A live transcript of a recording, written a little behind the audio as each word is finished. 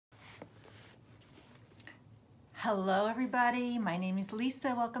Hello everybody, my name is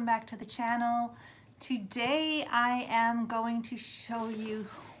Lisa. Welcome back to the channel. Today I am going to show you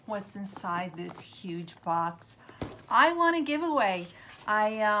what's inside this huge box. I want a giveaway.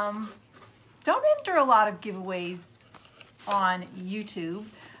 I don't enter a lot of giveaways on YouTube,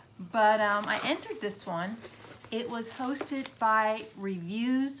 but I entered this one. It was hosted by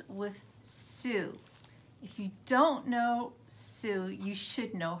Reviews with Sue. If you don't know Sue, you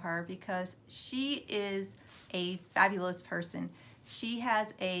should know her because she is a fabulous person. She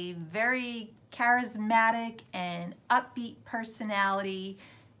has a very charismatic and upbeat personality.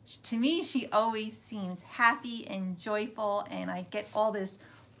 To me, she always seems happy and joyful, and I get all this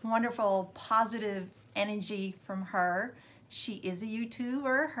wonderful positive energy from her. She is a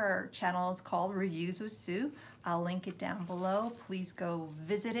YouTuber. Her channel is called Reviews with Sue. I'll link it down below. Please go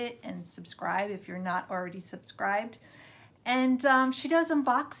visit it and subscribe if you're not already subscribed. And she does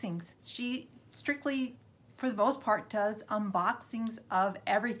unboxings. She strictly, for the most part, does unboxings of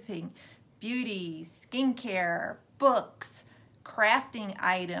everything. Beauty, skincare, books, crafting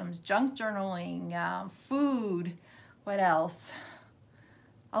items, junk journaling, food, what else?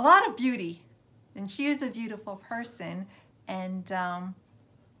 A lot of beauty. And she is a beautiful person. And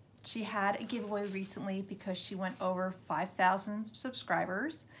she had a giveaway recently because she went over 5,000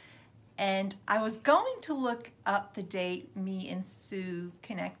 subscribers. And I was going to look up the date me and Sue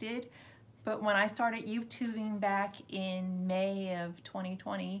connected, but when I started YouTubing back in May of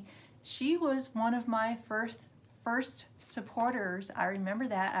 2020, she was one of my first supporters. I remember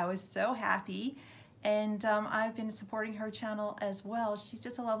that. I was so happy. And I've been supporting her channel as well. She's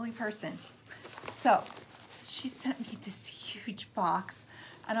just a lovely person. So she sent me this huge box,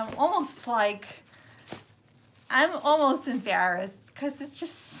 and I'm almost embarrassed because it's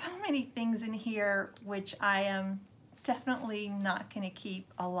just so many things in here, which I am definitely not going to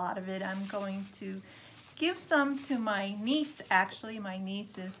keep a lot of it. I'm going to give some to my niece. Actually, my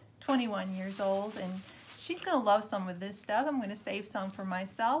niece is 21 years old, and she's going to love some of this stuff. I'm going to save some for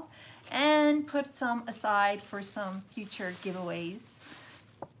myself and put some aside for some future giveaways.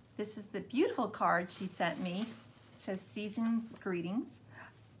 This is the beautiful card she sent me. It says season greetings.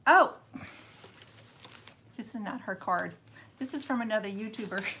 Oh, this is not her card. This is from another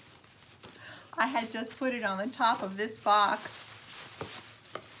YouTuber. I had just put it on the top of this box.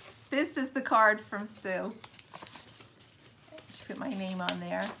 This is the card from Sue. She put my name on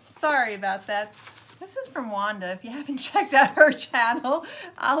there. Sorry about that. This is from Wanda. If you haven't checked out her channel,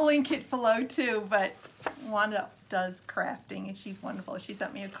 I'll link it below too, but Wanda does crafting and she's wonderful. She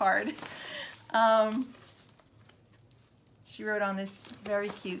sent me a card. She wrote on this very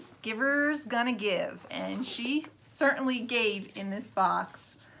cute, "Giver's gonna give," and she certainly gave in this box.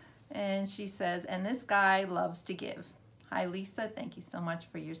 And she says, "And this guy loves to give. Hi Lisa, thank you so much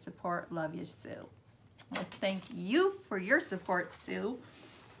for your support. Love you, Sue." Well, thank you for your support, Sue.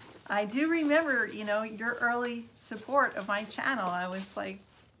 I do remember, you know, your early support of my channel. I was like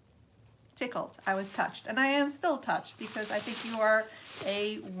tickled. I was touched, and I am still touched because I think you are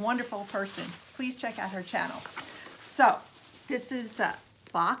a wonderful person. Please check out her channel. So this is the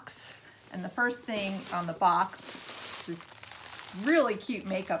box, and the first thing on the box is this really cute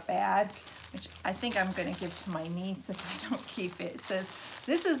makeup bag, which I think I'm going to give to my niece if I don't keep it. It says,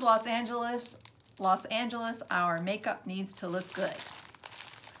 "This is Los Angeles. Our makeup needs to look good."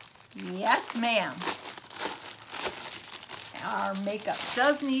 Yes, ma'am. Our makeup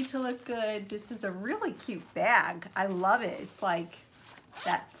does need to look good. This is a really cute bag. I love it. It's like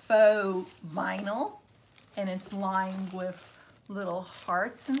that faux vinyl, and it's lined with little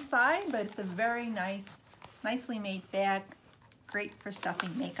hearts inside, but it's a very nicely made bag. Great for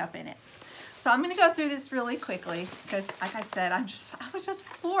stuffing makeup in it. So I'm going to go through this really quickly because, like I said, I was just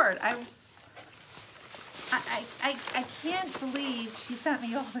floored. I can't believe she sent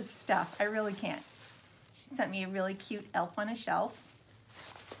me all this stuff. I really can't. She sent me a really cute Elf on a Shelf.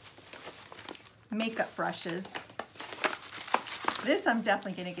 Makeup brushes. This I'm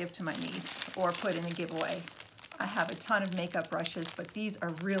definitely going to give to my niece or put in a giveaway. I have a ton of makeup brushes, but these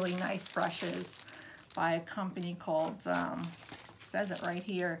are really nice brushes by a company called, says it right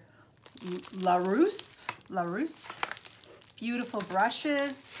here, LaRousse. Beautiful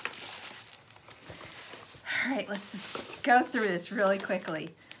brushes. All right, let's just go through this really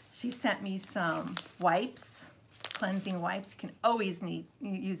quickly. She sent me some wipes, cleansing wipes. You can always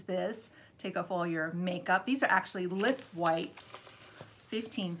use this. Take off all your makeup. These are actually lip wipes,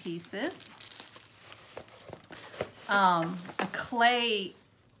 15 pieces. A clay,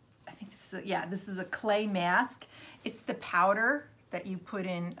 I think this is a clay mask. It's the powder that you put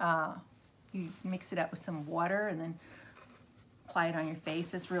in, you mix it up with some water and then apply it on your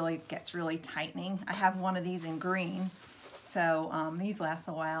face. This really gets really tightening. I have one of these in green, so these last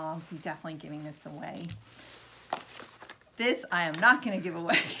a while. I'll be definitely giving this away. This I am not going to give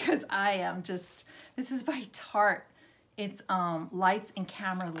away because I am just, this is by Tarte. It's Lights and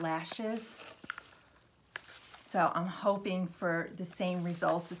Camera Lashes. So I'm hoping for the same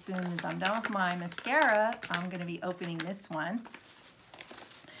results. As soon as I'm done with my mascara, I'm going to be opening this one.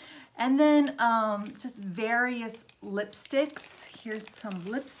 And then just various lipsticks. Here's some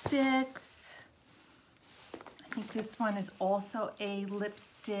lipsticks. I think this one is also a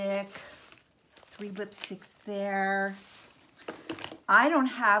lipstick. 3 lipsticks there. I don't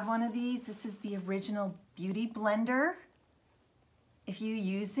have one of these. This is the original Beauty Blender. If you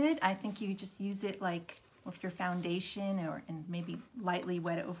use it, I think you just use it like with your foundation and maybe lightly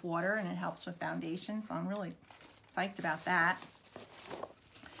wet it with water, and it helps with foundation. So I'm really psyched about that.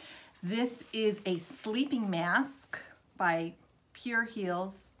 This is a sleeping mask by Pure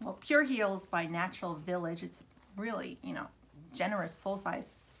Heals. Well, Pure Heals by Natural Village. It's really, you know, generous full-size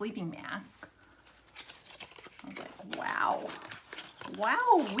sleeping mask. I was like, wow.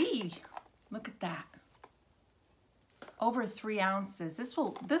 Wowee. Look at that. Over 3 ounces. This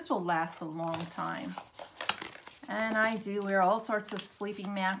will last a long time. And I do wear all sorts of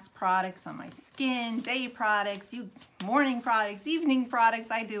sleeping mask products on my skin, day products, morning products, evening products.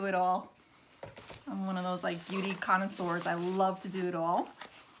 I do it all. I'm one of those like beauty connoisseurs. I love to do it all.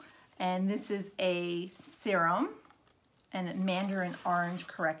 And this is a serum, and a Mandarin Orange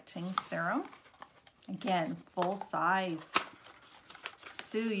Correcting Serum. Again, full size.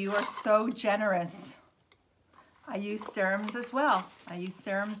 Sue, you are so generous. I use serums as well. I use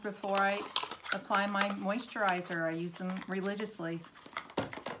serums before I apply my moisturizer. I use them religiously.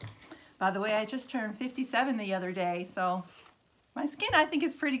 By the way, I just turned 57 the other day, so my skin, I think,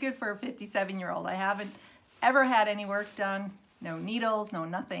 is pretty good for a 57-year-old. I haven't ever had any work done, no needles, no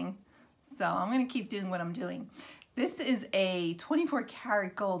nothing. So I'm gonna keep doing what I'm doing. This is a 24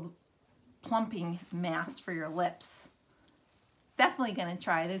 karat gold plumping mask for your lips. Definitely gonna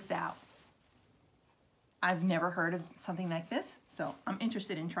try this out. I've never heard of something like this, so I'm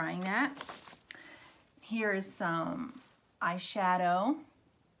interested in trying that. Here is some eyeshadow.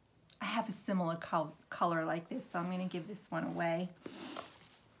 I have a similar color like this, so I'm going to give this one away.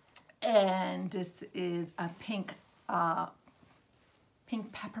 And this is a pink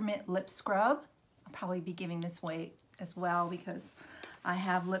peppermint lip scrub. I'll probably be giving this away as well because I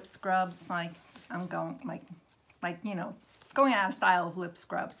have lip scrubs like I'm going like you know, going out of style of lip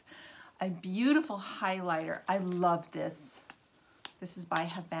scrubs. A beautiful highlighter. I love this. This is by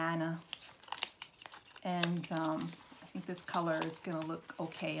Havana. And I think this color is gonna look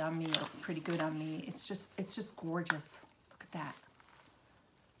okay on me, or pretty good on me. It's just gorgeous. Look at that.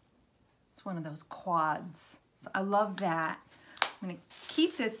 It's one of those quads. So I love that. I'm gonna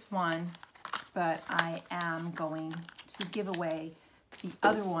keep this one, but I am going to give away the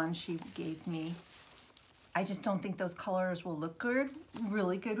other one she gave me. I just don't think those colors will look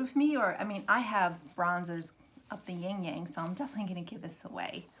really good with me. Or, I mean, I have bronzers up the yin yang, so I'm definitely gonna give this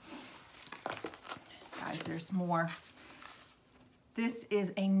away. Guys, there's more. This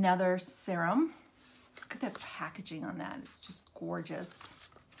is another serum. Look at the packaging on that. It's just gorgeous.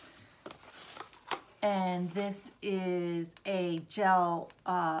 And this is a gel,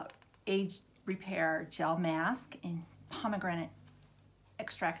 age repair gel mask in pomegranate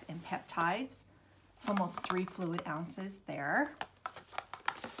extract and peptides. It's almost 3 fluid ounces there.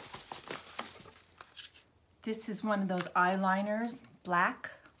 This is one of those eyeliners,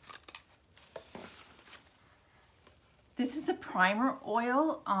 black. This is a primer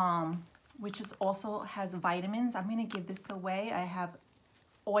oil, which is also has vitamins. I'm gonna give this away. I have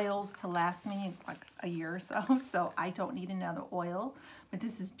oils to last me like a year or so, so I don't need another oil. But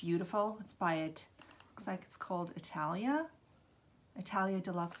this is beautiful. It's by it. Looks like it's called Italia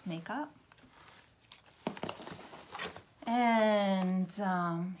Deluxe Makeup. And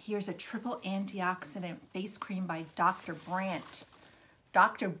here's a triple antioxidant face cream by Dr. Brandt.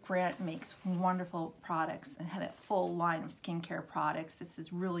 Dr. Brandt makes wonderful products and have a full line of skincare products. This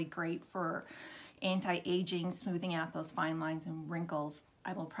is really great for anti-aging, smoothing out those fine lines and wrinkles.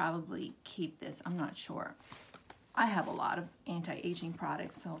 I will probably keep this. I'm not sure. I have a lot of anti-aging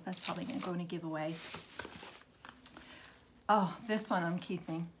products, so that's probably going to go in a giveaway. Oh, this one I'm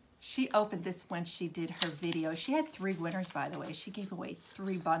keeping. She opened this when she did her video. She had 3 winners, by the way. She gave away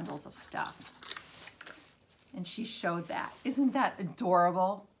 3 bundles of stuff. And she showed that. Isn't that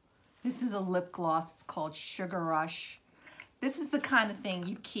adorable? This is a lip gloss. It's called Sugar Rush. This is the kind of thing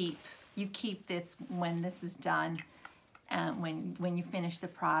you keep. You keep this when this is done. And when you finish the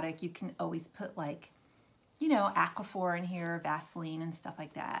product, you can always put like you know, Aquaphor in here, Vaseline and stuff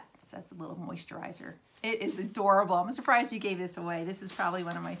like that. So that's a little moisturizer. It is adorable. I'm surprised you gave this away. This is probably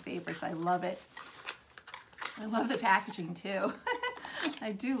one of my favorites. I love it. I love the packaging too.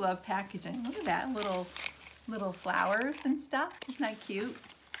 I do love packaging. Look at that, little flowers and stuff. Isn't that cute?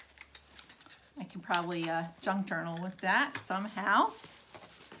 I can probably junk journal with that somehow.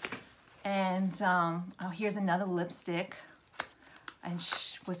 And oh, here's another lipstick. And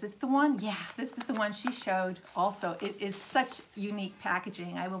was this the one? Yeah, this is the one she showed also. It is such unique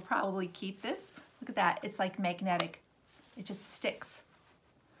packaging. I will probably keep this. Look at that. It's like magnetic. It just sticks.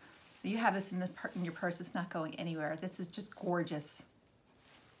 So you have this in your purse. It's not going anywhere. This is just gorgeous.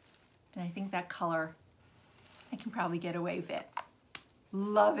 And I think that color, I can probably get away with it.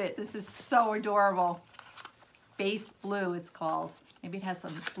 Love it. This is so adorable. Base Blue, it's called. Maybe it has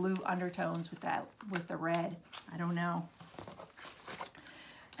some blue undertones with the red. I don't know.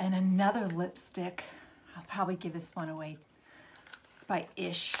 And another lipstick. I'll probably give this one away. It's by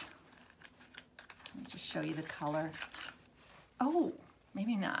Ish. Let me just show you the color. Oh,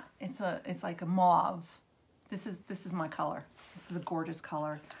 maybe not. It's like a mauve. This is my color. This is a gorgeous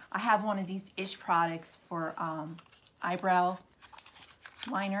color. I have one of these Ish products for eyebrow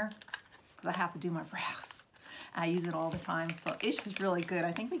liner because I have to do my brows. I use it all the time. So Ish is really good.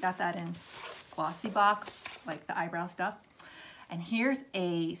 I think we got that in Glossy Box, like the eyebrow stuff. And here's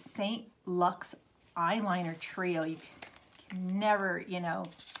a St. Lux eyeliner trio. You can never, you know,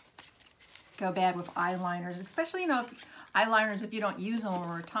 go bad with eyeliners, especially, you know, eyeliners, if you don't use them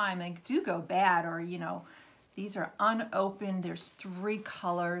over time, they do go bad, or, you know, these are unopened. There's 3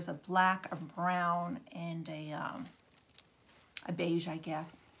 colors, a black, a brown, and a beige, I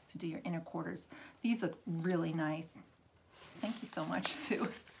guess, to do your inner quarters. These look really nice. Thank you so much, Sue.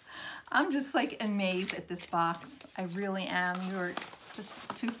 I'm just like amazed at this box. I really am. You're just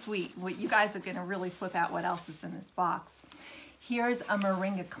too sweet. You guys are gonna really flip out what else is in this box. Here's a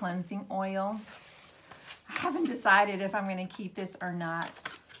Moringa cleansing oil. I haven't decided if I'm gonna keep this or not.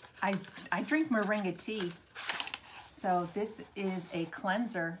 I drink Moringa tea. So this is a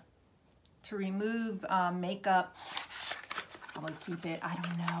cleanser to remove makeup. I'm gonna keep it, I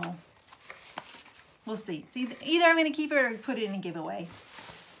don't know. We'll see. See, either I'm gonna keep it or put it in a giveaway.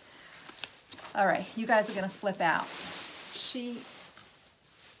 All right, you guys are gonna flip out. She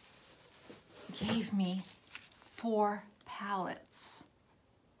gave me 4 palettes.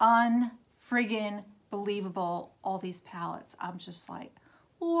 Unfriggin' believable, all these palettes. I'm just like,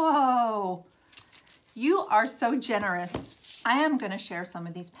 whoa. You are so generous. I am gonna share some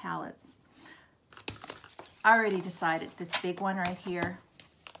of these palettes. I already decided this big one right here.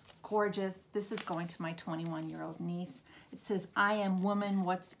 It's gorgeous. This is going to my 21-year-old niece. It says, I am woman,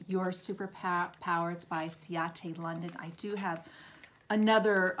 what's your superpower? It's by Ciate London. I do have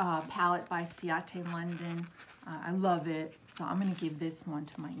another palette by Ciate London. I love it. So I'm gonna give this one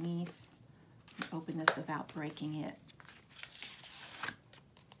to my niece. Open this without breaking it.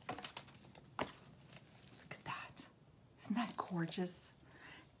 Look at that. Isn't that gorgeous?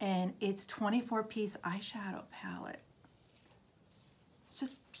 And it's 24-piece eyeshadow palette. It's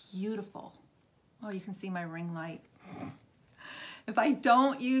just beautiful. Oh, you can see my ring light. If I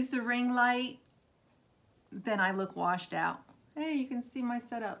don't use the ring light, then I look washed out. Hey, you can see my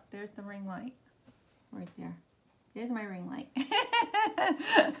setup. There's the ring light right there. There's my ring light.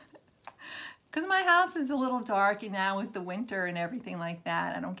 Because my house is a little dark now with the winter and everything like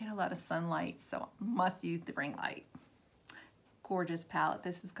that. I don't get a lot of sunlight, so I must use the ring light. Gorgeous palette.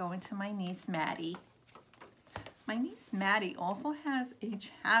 This is going to my niece, Maddie. My niece, Maddie, also has a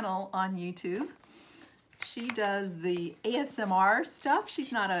channel on YouTube. She does the ASMR stuff.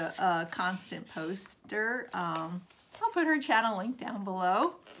 She's not a constant poster. I'll put her channel link down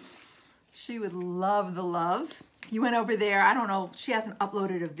below. She would love the love. If you went over there, I don't know, she hasn't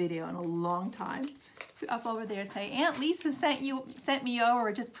uploaded a video in a long time. If you up over there, say, Aunt Lisa sent me over,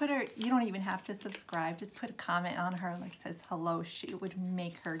 or just put her, you don't even have to subscribe, just put a comment on her like says hello. She would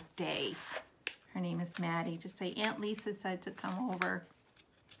make her day. Her name is Maddie. Just say, Aunt Lisa said to come over.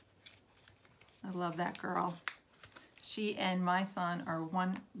 I love that girl. She and my son are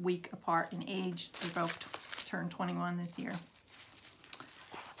 1 week apart in age. They both turned 21 this year.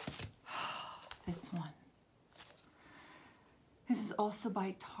 This one. This is also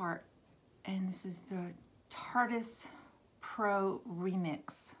by Tarte, and this is the Tarteist Pro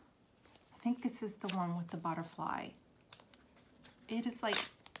Remix. I think this is the one with the butterfly. It is like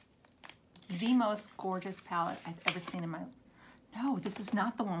the most gorgeous palette I've ever seen in my life. No, this is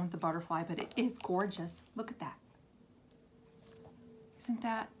not the one with the butterfly, but it is gorgeous. Look at that. Isn't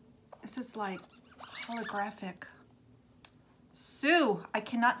that, this is like holographic. Sue, I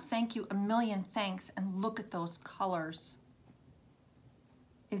cannot thank you a million thanks. And look at those colors.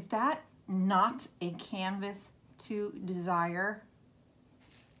 Is that not a canvas to desire?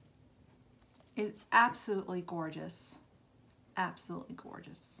 It's absolutely gorgeous. Absolutely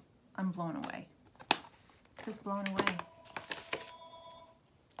gorgeous. I'm blown away. Just blown away.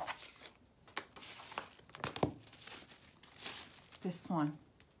 This one.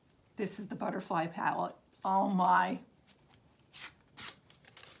 This is the butterfly palette. Oh my.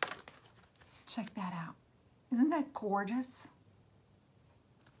 Check that out. Isn't that gorgeous?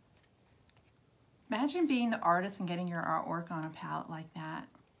 Imagine being the artist and getting your artwork on a palette like that.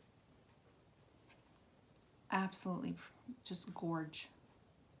 Absolutely just gorge.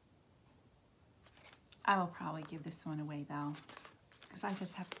 I will probably give this one away though, because I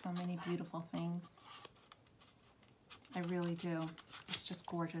just have so many beautiful things. I really do. It's just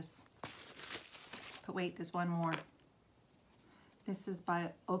gorgeous. But wait, there's one more. This is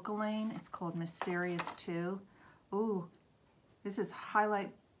by Oaklane. It's called Mysterious 2. Ooh, this is Highlight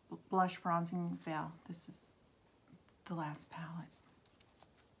Blush Bronzing Veil. This is the last palette.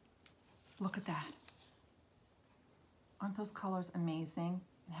 Look at that. Aren't those colors amazing?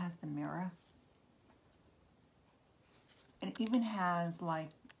 It has the mirror. It even has, like,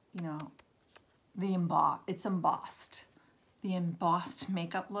 you know, it's embossed. The embossed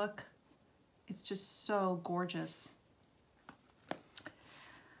makeup look. It's just so gorgeous.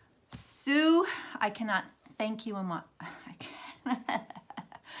 Sue, I cannot thank you enough.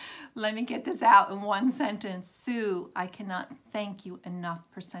 Let me get this out in one sentence. Sue, I cannot thank you enough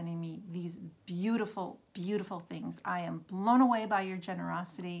for sending me these beautiful, beautiful things. I am blown away by your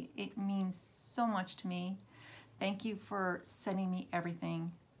generosity. It means so much to me. Thank you for sending me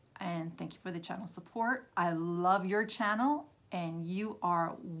everything. And thank you for the channel support. I love your channel, and you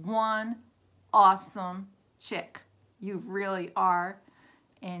are one awesome chick. You really are.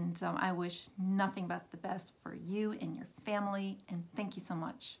 And I wish nothing but the best for you and your family. And thank you so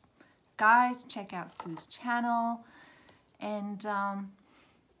much. Guys, check out Sue's channel. And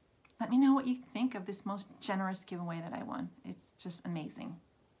let me know what you think of this most generous giveaway that I won. It's just amazing.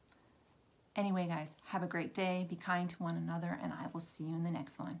 Anyway, guys, have a great day. Be kind to one another, and I will see you in the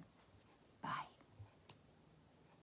next one. Bye.